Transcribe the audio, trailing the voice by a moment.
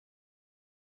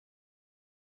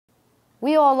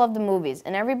We all love the movies,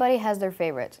 and everybody has their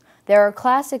favorites. There are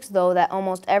classics, though, that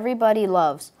almost everybody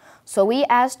loves. So we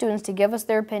asked students to give us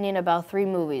their opinion about 3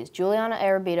 movies. Juliana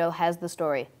Arrabito has the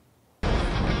story.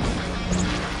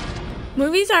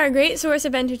 Movies are a great source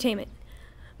of entertainment.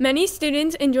 Many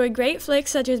students enjoy great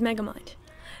flicks such as Megamind.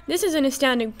 This is an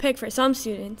astounding pick for some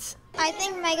students. I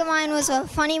think Megamind was a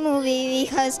funny movie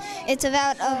because it's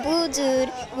about a blue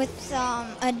dude with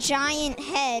a giant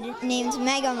head named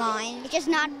Megamind. It's just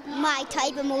not my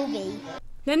type of movie.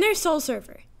 Then there's Soul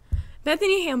Surfer.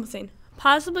 Bethany Hamilton,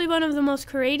 possibly one of the most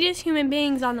courageous human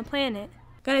beings on the planet,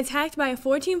 got attacked by a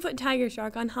 14-foot tiger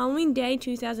shark on Halloween Day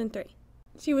 2003.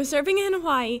 She was surfing in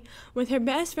Hawaii with her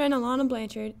best friend Alana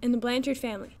Blanchard and the Blanchard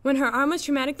family when her arm was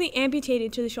traumatically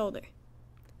amputated to the shoulder.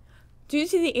 Due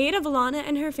to the aid of Alana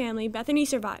and her family, Bethany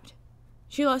survived.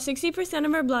 She lost 60%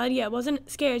 of her blood, yet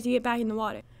wasn't scared to get back in the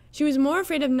water. She was more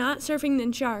afraid of not surfing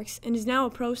than sharks and is now a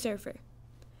pro surfer.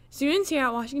 Students here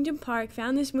at Washington Park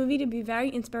found this movie to be very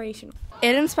inspirational.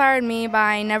 It inspired me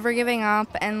by never giving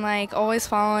up and always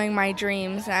following my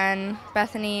dreams, and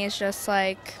Bethany is just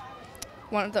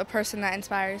one of the person that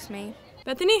inspires me.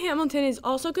 Bethany Hamilton is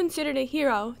also considered a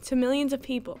hero to millions of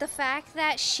people. The fact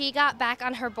that she got back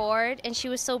on her board and she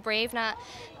was so brave not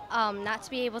to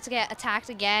be able to get attacked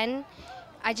again,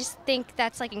 I just think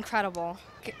that's incredible.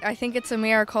 I think it's a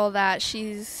miracle that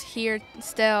she's here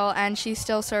still and she's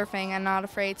still surfing and not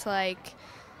afraid to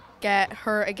get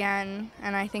hurt again,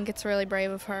 and I think it's really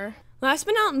brave of her. Last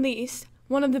but not least,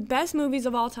 one of the best movies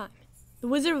of all time, The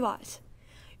Wizard of Oz.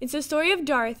 It's the story of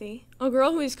Dorothy, a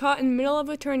girl who is caught in the middle of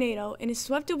a tornado and is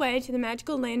swept away to the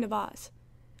magical land of Oz.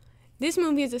 This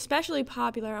movie is especially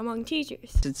popular among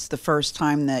teachers. It's the first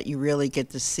time that you really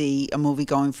get to see a movie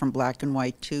going from black and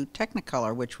white to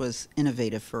Technicolor, which was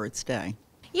innovative for its day.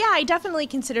 Yeah, I definitely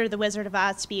consider The Wizard of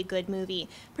Oz to be a good movie,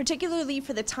 particularly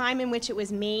for the time in which it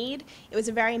was made. It was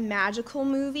a very magical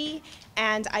movie,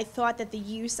 and I thought that the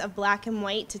use of black and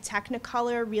white to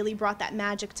Technicolor really brought that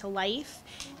magic to life.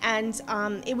 And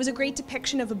it was a great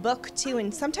depiction of a book, too,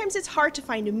 and sometimes it's hard to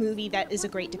find a movie that is a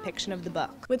great depiction of the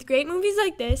book. With great movies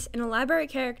like this and elaborate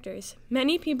characters,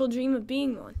 many people dream of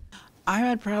being one. I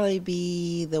would probably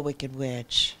be the Wicked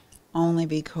Witch, only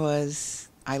because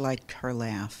I liked her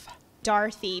laugh.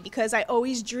 Dorothy, because I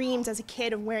always dreamed as a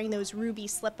kid of wearing those ruby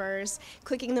slippers,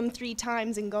 clicking them 3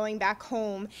 times and going back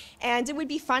home. And it would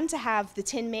be fun to have the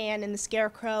Tin Man and the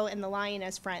Scarecrow and the Lion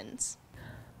as friends.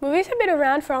 Movies have been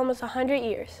around for almost 100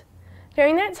 years.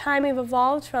 During that time, we've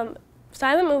evolved from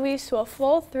silent movies to a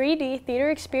full 3D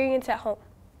theater experience at home.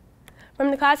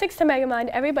 From the classics to Megamind,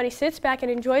 everybody sits back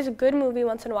and enjoys a good movie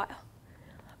once in a while.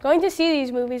 Going to see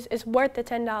these movies is worth the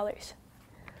 $10.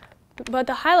 But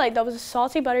the highlight, though, was the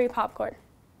salty, buttery popcorn.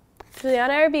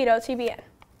 Juliana Arrabito, TBN.